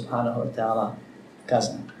Allaha subhanahu wa ta'ala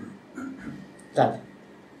kazna. Tad.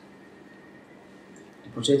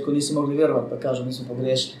 U početku nisu mogli vjerovati pa kažu mi smo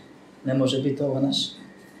pogriješili. Ne može biti ovo naše.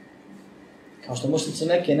 Kao što mušnici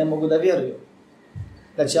Mekke ne mogu da vjeruju.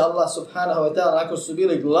 Da će Allah subhanahu wa ta'ala nakon su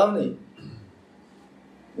bili glavni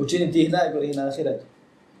učiniti ih najgorih na ahiretu.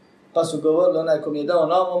 Pa su govorili onaj ko mi je dao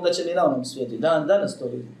na ovom da će mi na onom svijetu. Danas to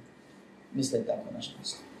ljudi misle tako naš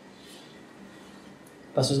misle.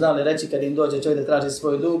 Pa su znali reći kad im dođe čovjek da traži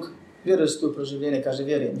svoj dug, vjeruješ tu proživljenje, kaže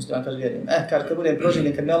vjerujem, musliman kaže vjerujem. Kad budem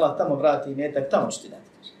proživljen, kad mi Allah tamo vrati imetak, tamo ću ti dati.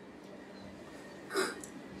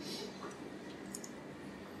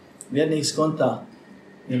 Vjernik skonta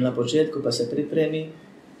ili na početku pa se pripremi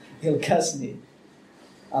ili kasnije.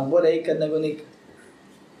 Ali bolje ikad nego nikad.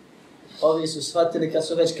 Ovi su shvatili kad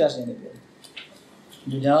su već kažnjeni bili.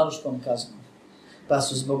 Dunjaluškom kaznom. Pa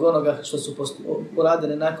su zbog onoga što su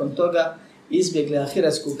uradili nakon toga izbjegli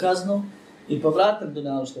ahiretsku kaznu i povratili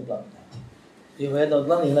dunjaluške blagodati. I ovo je jedna od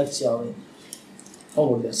glavnih lekcija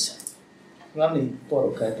ovog versa. Glavni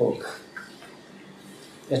poruka je pouka.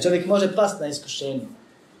 Jer čovjek može pasti na iskušenju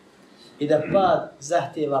i da pad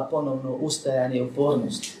zahtjeva ponovno ustajanje i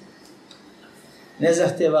upornost. Ne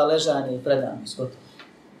zahtjeva ležanje i predanost.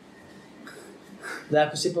 Da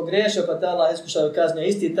ako si pogriješio pa te Allah iskušao i kaznio,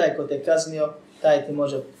 isti taj ko te kaznio, taj ti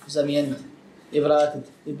može zamijeniti i vratiti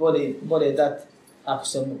i bolje dati ako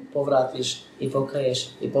se mu povratiš i pokaješ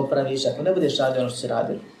i popraviš, ako ne budeš radio ono što si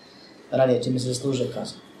radio ranije čime se zaslužio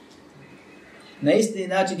kaznu. Na isti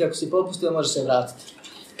način kako si popustio možeš se vratiti.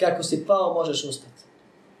 Kako si pao možeš ustati.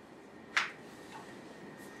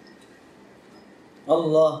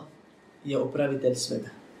 Allah je upravitelj svega.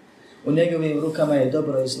 U njegovim rukama je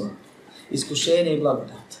dobro i zlo, iskušenje i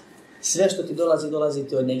blagodat. Sve što ti dolazi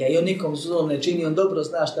ti od njega. I on nikom zlom ne čini, on dobro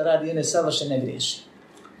zna šta radi i on je savršen, ne griješi.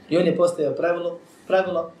 I on je postavio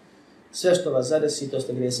pravilo, sve što vas zadesi, to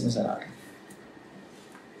ste grijesima zaradili.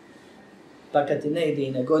 Pa kad ti ne ide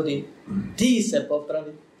i ne godi, ti se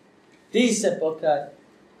popravi, ti se pokaj,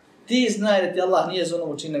 ti znaj da ti Allah nije za onom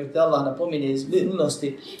učinio, nego ti Allah napominje iz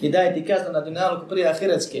milosti i daje ti kaznu na dunjaluku prije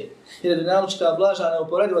ahiretske. Jer je dunjalučka blaža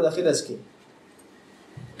neuporediva od ahiretske.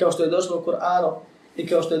 Kao što je došlo u Kur'anu i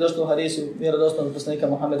kao što je došlo u hadisu vjerodostojnog poslanika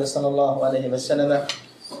Muhammeda sallallahu alejhi ve selleme,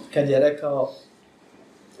 kad je rekao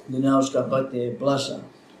dunjalučka patnja je blaža,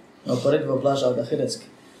 neuporedivo blaža od ahiretske.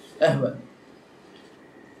 Ehve,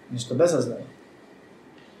 nešto bezazleno.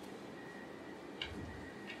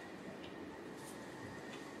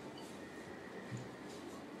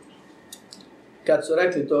 Kad su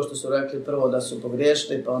rekli to što su rekli, prvo da su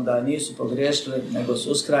pogriješili, pa onda nisu pogriješili, nego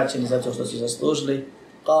su uskraćeni zato što su zaslužili.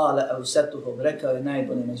 Kale avsetuhum, rekao je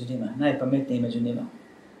najbolji među njima, najpametniji među njima.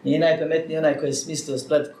 Nije najpametniji onaj koji je smislio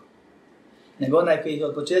spletku, nego onaj koji ih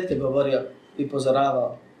od početka govorio i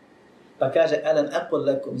pozoravao. Pa kaže, elem aqul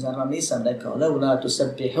lekum, zar vam nisam rekao, leula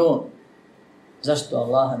tusabbihun, zašto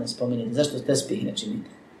Allaha ne spominjete, zašto tespih ne činite?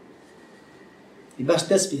 I baš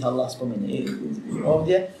tespih Allah spominje. I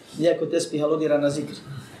ovdje, iako tespih aludira na zikr,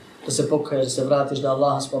 da se pokaješ, da se vratiš, da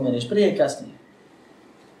Allaha spomeneš prije i kasnije.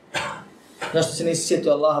 Zašto se nisi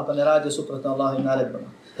sjetio Allaha pa ne radio suprotno Allahovim naredbama?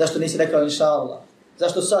 Zašto nisi rekao inša Allah?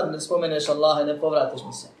 Zašto sad ne spomeneš Allaha i ne povratiš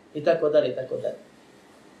mi se? I tako dalje, i tako dalje.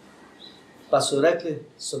 Pa su rekli,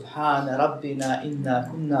 Subhana Rabbina inna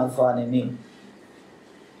kunna zalimin.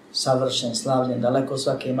 Savršen, slavljen, daleko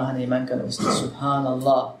svake mahne i manjkavosti.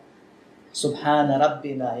 Subhanallah. Subhana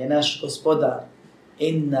Rabbina je naš gospodar.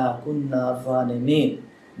 Inna kunna zalimin.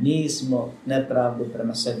 Mi smo nepravdu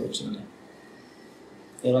prema sebi učinili.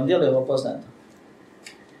 Jel vam djeluje ovo poznato?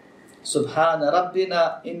 Subhana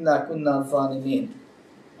Rabbina inna kunna zalimin.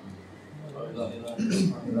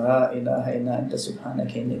 La ilaha illa anta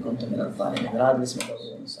subhanaka inni kuntu minaz zalimin. Radili smo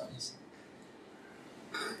dobro sami.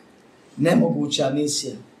 Nemoguća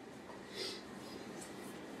misija.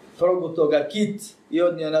 Progutao ga kit i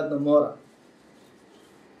odnio na dno mora.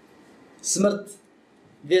 Smrt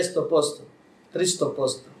 200%,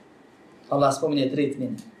 300%. Allah spominje 3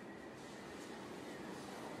 tmine.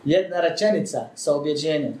 Jedna rečenica sa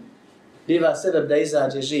objeđenjem biva sebeb da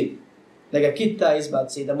izađe živ. Da ga kita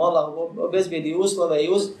izbaci, da mu Allah obezbijedi uslove i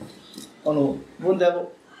onu bundevu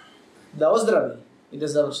da ozdravi i da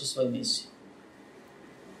završi svoju misiju.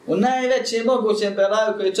 U najvećem mogućem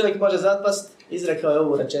belaju koji čovjek može zapast, izrekao je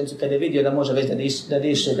ovu rečenicu kad je vidio da može već da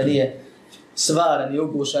diše, da nije svaren i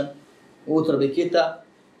ugušan u utrobi kita,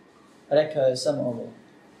 rekao je samo ovo.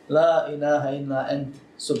 La ilaha illa ent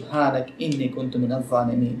subhanak inni kuntu minaz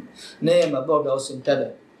zalimin. Nema Boga osim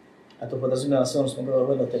tebe. A to podrazumijeva sve ono smo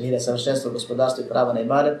govorili o tevhide, savršenstvo, gospodarstvo i prava na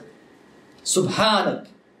ibadet. Subhanak.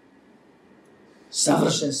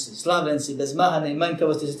 Savršen si, slavljen si, bez mahane i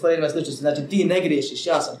manjkavosti sa stvarima sličnosti. Znači ti ne griješiš,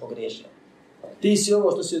 ja sam pogriješio. Ti si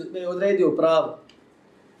ovo što si odredio u pravu.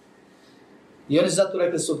 I oni su zato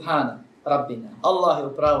rekli Subhana, Rabbina. Allah je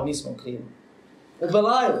u pravu, mi smo u krivu. U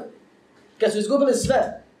belaju, kad su izgubili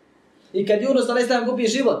sve, i kad Yunus a.s. gubi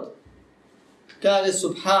život, kaže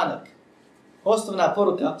Subhanak. Osnovna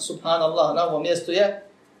poruka, Subhanallah, na ovom mjestu je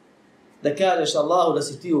da kažeš Allahu da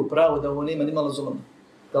si ti u pravu, da ovo nema ni malo zuluma.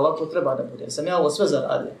 Da ovako treba da bude. Sam ja ovo sve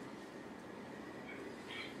zaradio.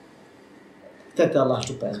 Te Allah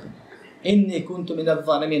čupa izbog. Inni kuntu minaz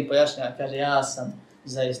zalimin, pojašnja, kaže ja sam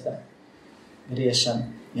zaista griješan,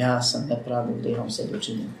 ja sam nepravdu grijehom sebi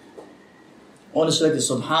učinio. Oni su rekli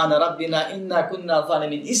Subhana Rabbina inna kunna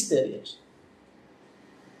zalimin, iste riječi.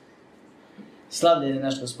 Slavljen je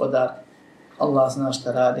naš gospodar, Allah zna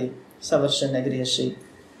šta radi, savršen ne griješi.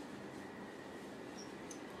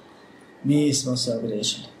 Mi smo se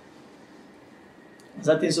ogriješili.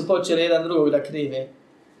 Zatim su počeli jedan drugog da krive,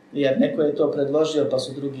 jer neko je to predložio, pa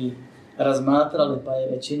su drugi razmatrali, pa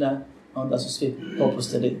je većina, onda su svi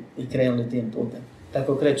popustili i krenuli tim putem.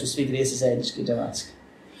 Tako kreću svi grijesi zajednički džematski.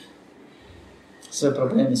 Sve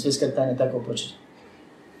problemi, sve skretanje tako počeli.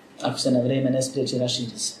 Ako se na vrijeme ne spriječi,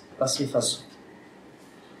 raširi se, pa svi fasu.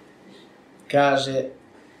 Kaže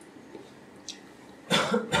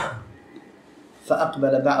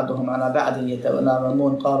فَأَقْبَلَ بَعْضُهُمْ عَلَى بَعْدٍ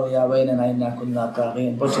يَتَوَلَّمُونَ قَالُوا يَا وَيْلَنَا إِنَّا كُنَّا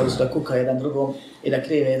طَاغِينَ. Počeli su da kuka jedan drugom i da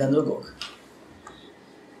krive jedan drugog.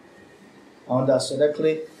 Onda su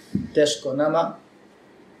rekli, teško nama,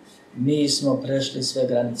 mi smo prešli sve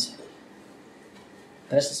granice.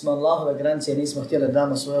 Prešli smo Allahove granice i nismo htjeli da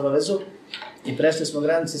damo svoju obavezu I prešli smo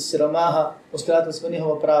granice siromaha, uskratili smo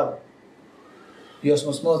njihovo pravo. Još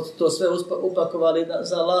smo to sve upakovali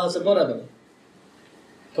za Allaha, zaboravili.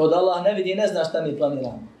 Kao da Allah ne vidi i ne zna šta mi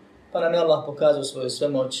planiramo. Pa nam je Allah pokazao svoju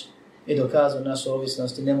svemoć i dokazao našu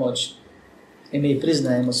ovisnost i nemoć. I mi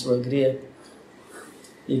priznajemo svoj grijeh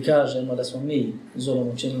i kažemo da smo mi zulum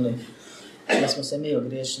učinili, da smo se mi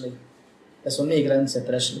ogriješili, da smo mi granice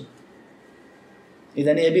prešli. I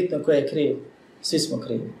da nije bitno ko je kriv, svi smo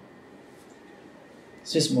krivi.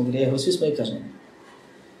 Svi smo u grijehu, svi smo i kažnjeni.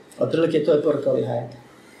 Otprilike to je poruka ovih ajeta.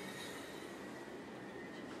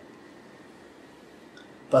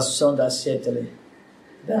 Pa su se onda sjetili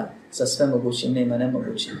da sa svemogućim nema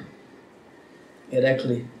nemogućim. I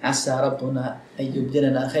rekli, asa rabbuna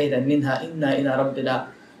yubdilana khayran minha inna ila rabbina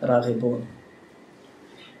raghibun.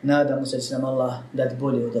 Nadamo se da će nam Allah dati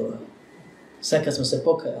bolje od ovoga. Sad kad smo se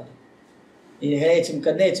pokajali i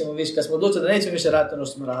kad nećemo više, kad smo odlučili da nećemo više raditi ono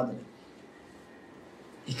što smo radili.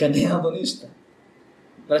 I kad nemamo ništa,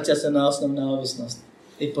 vraća se na osnovna ovisnost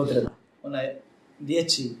i potreba. Onaj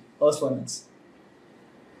dječji oslonac.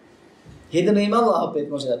 Jedino im Allah opet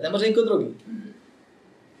može dati, ne može niko drugi.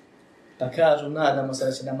 Pa kažu, nadamo se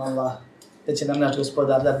da će nam Allah, da će nam naš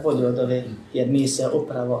gospodar dati bolje od ove, jer mi se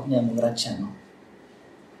upravo njemu vraćamo.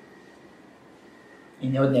 I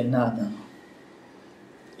ne od njeg nadamo.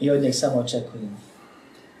 I od njeg samo očekujemo.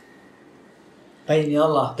 Pa im je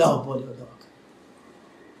Allah dao bolje od ovoga.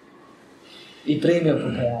 I primio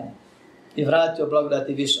pokajanje. I vratio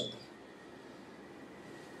blagodati više od toga.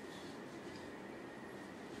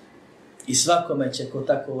 I svakome će ko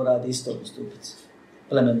tako uradi isto ustupiti.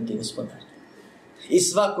 Plemeniti gospodar. I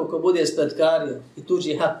svako ko bude spletkario i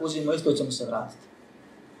tuđi hak uzimo, isto će mu se vratiti.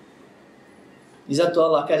 I zato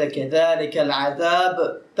Allah kaže kedalika al-azab,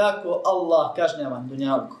 tako Allah kažnjava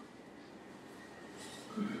dunjalku.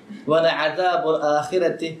 Wa na'azabu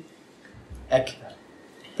al-akhirati akbar.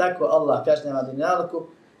 Tako Allah kažnjava dunjalku,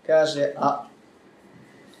 kaže a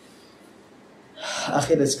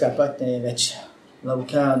ahiretska patnja je veća. Lau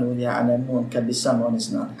kanu ya'lamun, kad bi samo oni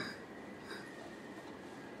znali.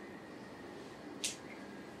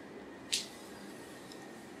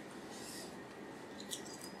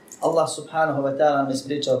 Allah subhanahu wa ta'ala nam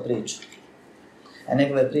ispričao priču. A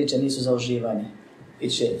njegove priče nisu za uživanje i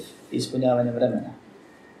čef, i ispunjavanje vremena,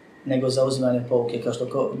 nego za uzimanje pouke, kao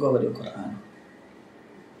što govori u Koranu.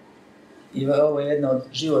 I ovo je jedna od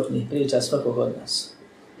životnih priča svakog od nas.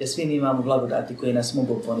 Jer svi mi imamo blagodati koji nas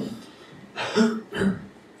mogu ponijeti.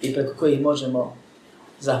 I preko kojih možemo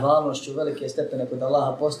zahvalnošću velike stepene kod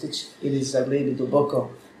Allaha postići ili zaglibiti duboko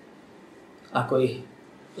ako ih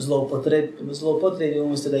zloupotrebimo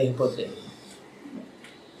umjesto da ih upotrebimo.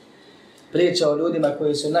 Priča o ljudima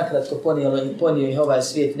koji su nakratko ponio ih ovaj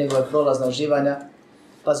svijet, njegove prolazna uživanja,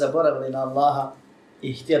 pa zaboravili na Allaha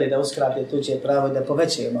i htjeli da uskrate tuđe pravo i da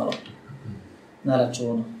povećaju malo na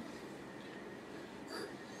računu.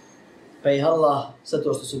 Pa ih Allah,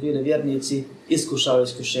 zato što su bili vjernici, iskušao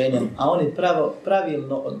iskušenjem, a oni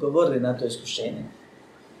pravilno odgovorili na to iskušenje.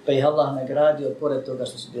 Pa ih Allah nagradio pored toga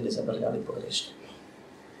što su bili zabrljali i pogrešni.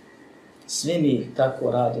 Svi mi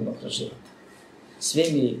tako radimo kroz život. Svi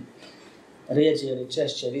mi rijeđe ili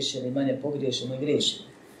češće, više ili manje pogriješimo i griješimo.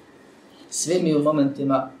 Svi mi u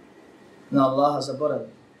momentima na Allaha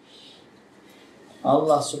zaboravimo.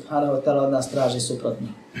 Allah subhanahu wa ta'ala od nas traži suprotno.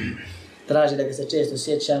 Traži da ga se često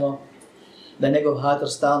sjećamo, da njegov hator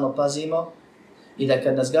stalno pazimo i da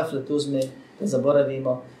kad nas gaflet uzme, da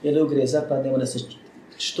zaboravimo ili u grije zapadnemo, da se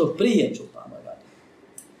što prije čupamo.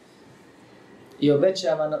 I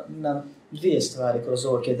obećava nam dvije stvari kroz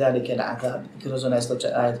ovo kedalike al-azab, kroz onaj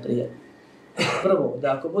slučaj ajet prije. Prvo,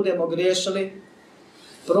 da ako budemo griješili,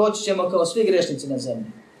 proći ćemo kao svi grešnici na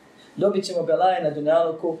zemlji. Dobit ćemo belaje na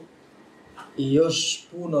dunjaluku i još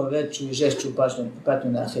puno veću i žešću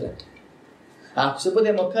patnju na ahiretu. A ako se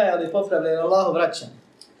budemo kajali i popravljali na Allahu vraćamo,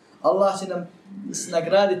 Allah će nam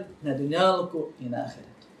nagraditi na dunjaluku i na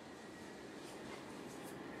ahiretu.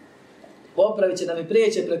 Popravit će nam i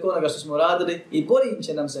prijeće preko onoga što smo radili i borim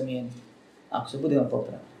će nam zamijeniti. Ako se budemo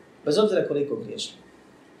popraviti. Bez obzira koliko griješimo.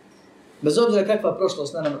 Bez obzira kakva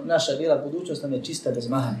prošlost naša bila, budućnost nam je čista bez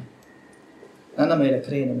mahanja. Na nama je da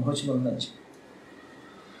krenemo, hoćemo li nećemo.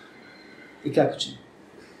 I kako ćemo?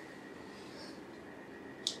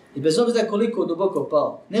 I bez obzira koliko duboko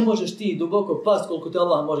pao, ne možeš ti duboko past koliko te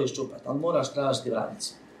Allah može iščupati, ali moraš tražiti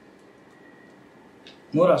vranicu.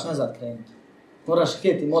 Moraš nazad krenuti. Moraš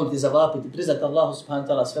htjeti, moliti, zavapiti, priznati Allahu subhanahu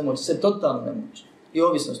wa ta'ala sve moći, sve totalno nemoći. I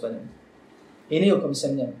ovisnost o njemu. I nijekom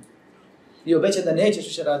sem njemu. I obećati da nećeš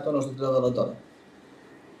više raditi ono što te dovelo dole.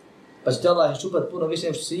 Pa će te Allah iščupati puno više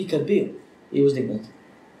nego što si ikad bio i uzdignuti.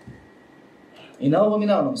 I na ovom i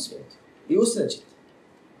na onom svijetu. i usrećiti.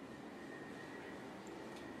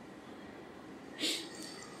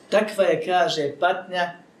 Takva je, kaže,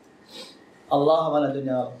 patnja Allahova na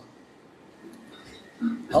dunjaluku.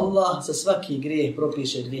 Allah za svaki grijeh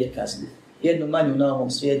propiše 2 kazne. Jednu manju na ovom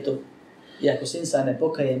svijetu i ako se insan ne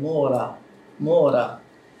pokaje,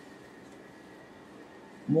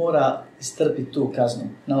 mora istrpiti tu kaznu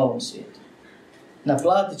na ovom svijetu.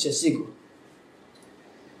 Naplatit će sigurno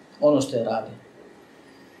ono što je radio.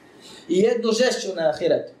 I jednu žešću na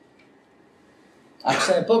ahiretu. Ako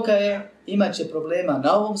se ne pokaje, imat će problema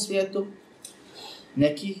na ovom svijetu,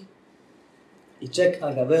 nekih, i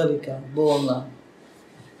čeka ga velika, bolna,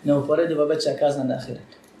 neuporedivo veća kazna na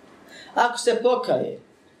ahiretu. Ako se pokaje,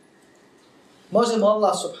 možemo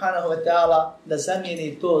Allah subhanahu wa ta'ala da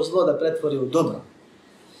zamijeni to zlo da pretvori u dobro.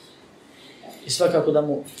 I svakako da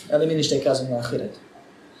mu eliminiše kaznu na ahiretu.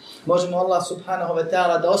 Možemo Allah subhanahu wa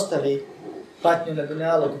ta'ala da ostavi patnju na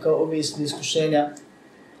dunjaluku kao ovisni iskušenja,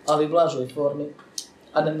 ali u blažoj formi,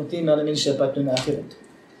 a da mu time eliminiše patnju na ahiretu.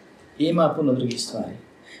 I ima puno drugih stvari.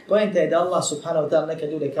 Poenta je da Allah subhanahu wa ta'ala nekad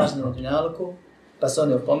ljude kazne na dunjaluku, pa se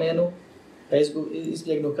oni opomenu, pa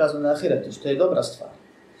izbjegnu kaznu na ahiretu, što je dobra stvar.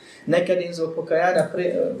 Nekad im zbog pokajanja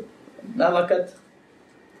navakat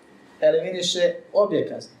eliminiše obje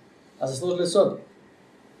kazne, a zaslužili su obje.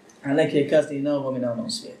 A neke kazni i na ovom i na onom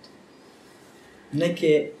svijetu.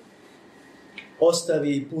 Neke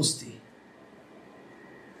ostavi i pusti.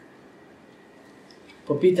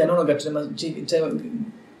 Po pitanju onoga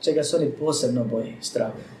čega se oni posebno boje,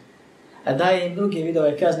 strahuju. A daje im druge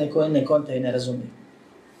vidove kazne koje ne kontaju i ne razumiju.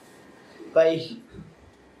 Pa ih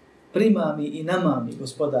primami i namami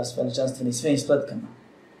gospodar veličanstveni svojim spletkama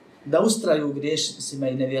da ustraju u griješnicima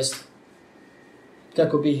i nevjerstvu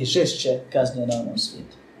kako bi ih žešće kaznio na onom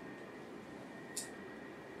svijetu.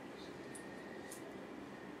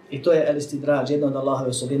 I to je elistidrađ, jedna od Allahove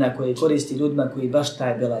osobina koje koristi ljudima koji baš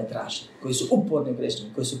taj belaj traže, koji su uporni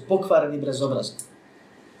grešni, koji su pokvareni i bezobrazni,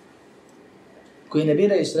 koji ne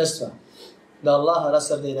biraju sredstva da Allaha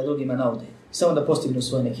rasrde i da drugima naude, samo da postignu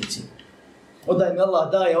svoj neki cilj. Onda im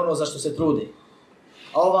Allah daje ono za što se trudi,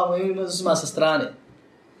 a ovamo im uzima sa strane.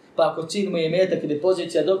 Pa ako cilj mu je imetak ili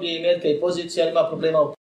pozicija, dobije imetka i pozicija, ali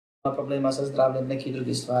ima problema sa zdravljem, nekih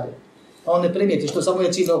drugih stvari. A on ne primijeti što samo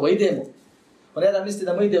je cilj ovo, ide mu. On jedan misli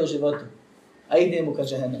da mu ide u životu, a ide mu ka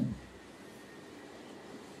džehennemu.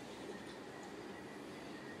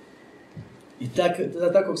 I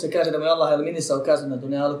tako se kaže da mu je Allah eliminisao kaznu na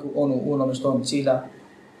dunjaluku, u onome što on cilja,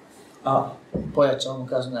 a pojačao mu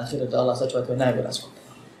kaznu na ahiretu, Allah sačuva to je najgora skupa.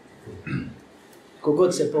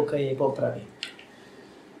 Kogod se pokaje i popravi,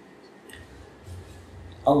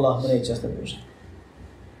 Allah mu neće ostati dužan.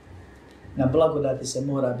 Na blagodati se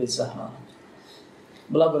mora biti zahvalan.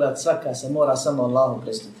 Blagodat svaka se mora samo Allahu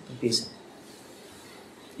pripisati.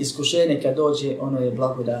 Iskušenje kad dođe, ono je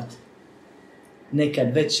blagodat nekad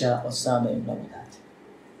veća od same blagodati.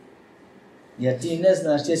 Jer ti ne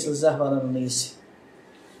znaš jesi li zahvalan ili nisi.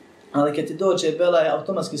 Ali kad ti dođe belaj,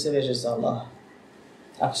 automatski se vežeš za Allaha.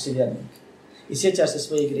 Ako si vjernik. I sjećaš se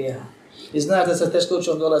svojih grijeha. I znaš da sa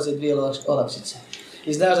teškoćom dolaze 2 olakšice.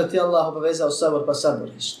 I znaš da ti Allah obavezao sabor pa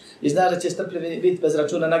saboriš. I znaš da će strpljivi biti bez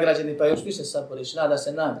računa nagrađeni pa još više saboriš. Nada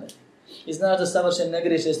se nagradi. I znaš da savršen ne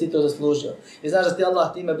griješi, jesi ti to zaslužio. I znaš da ti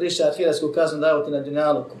Allah time briše ahiretsku kaznu dao ti na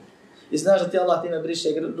dunjaluku. I znaš da ti Allah time briše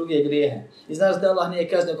druge grijehe. I znaš da Allah nije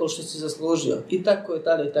kaznio koliko što si zaslužio. I tako je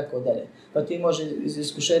dalje, i tako dalje. Pa ti može iz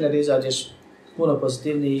iskušenja da izađeš puno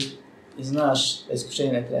pozitivniji i znaš da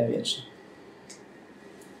iskušenje ne traje vječno.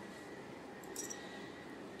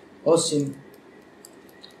 Osim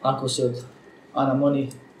ako si od anamoni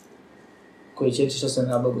koji će reći što sam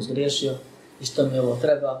na Bogu zgriješio i što mi ovo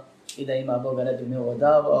treba i da ima Boga ne bi mi ovo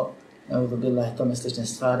davao, neudu billahi tome slične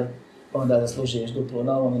stvari, onda da služiješ duplo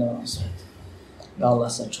na ovom i na ovom svijetu. Da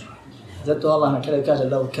Allah sačuva. Zato Allah na kraju kaže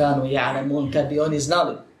لَوْ كَانُوا يَعْلَمُونَ kad bi oni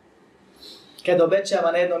znali. Kad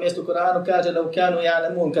obećava na jednom mjestu u Kur'anu kaže لَوْ كَانُوا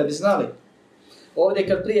يَعْلَمُونَ kad bi znali. Ovdje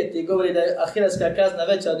kad prijeti govori da je ahiretska kazna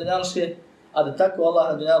veća od dunjaluške, a da tako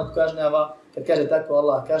Allah na dunjaluku kažnjava, kad kaže tako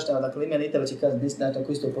Allah kažnjava, dakle ime i tebe će kazniti, nisi na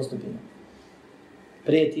tako isto postupimo.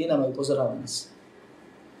 Prijeti i nama i upozorava nas.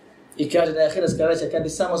 I kaže da je ahiretska veća, kad bi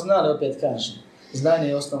samo znali, opet kaže. Znanje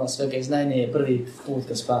je osnova svega i znanje je prvi put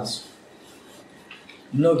ka spasu.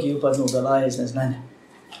 Mnogi upadnu u belaje iz neznanja.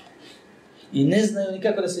 I ne znaju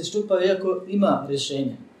nikako da se ščupaju, iako ima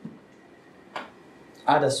rješenje.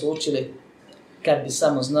 A da su učili, kad bi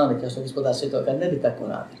samo znali, kao što je gospodar svjetova, kad ne bi tako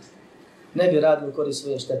radili. Ne bi radili u korist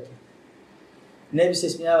svoje štete. Ne bi se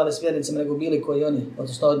ismijavali s vjernicima, nego bili koji oni,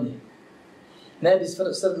 odnosno od njih. Ne bi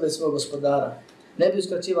srdili svog gospodara. Ne bi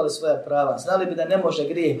uskraćivali svoja prava. Znali bi da ne može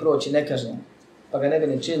grijeh proći nekažnjen. pa ga ne bi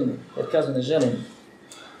ni činili, jer kažu ne želim.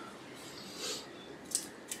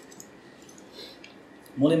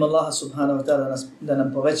 Molim Allaha subhanahu wa ta'ala da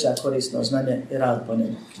nam poveća korisno znanje i rad po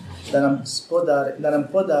njemu. Da nam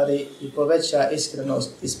podari i poveća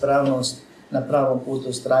iskrenost, ispravnost na pravom putu,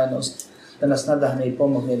 ustrajnost, da nas nadahne i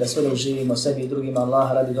pomogne, da sve dok živimo sebi i drugima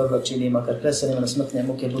Allaha radi dobro činimo, kad preselimo na smrtne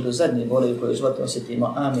muke budu zadnji boli koje u životu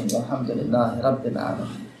osjetimo. Amin. Alhamdulillahi Rabbil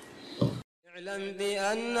alamin. اعلم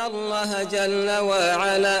بأن الله جل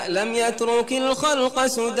وعلا لم يترك الخلق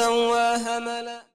سدى وهملا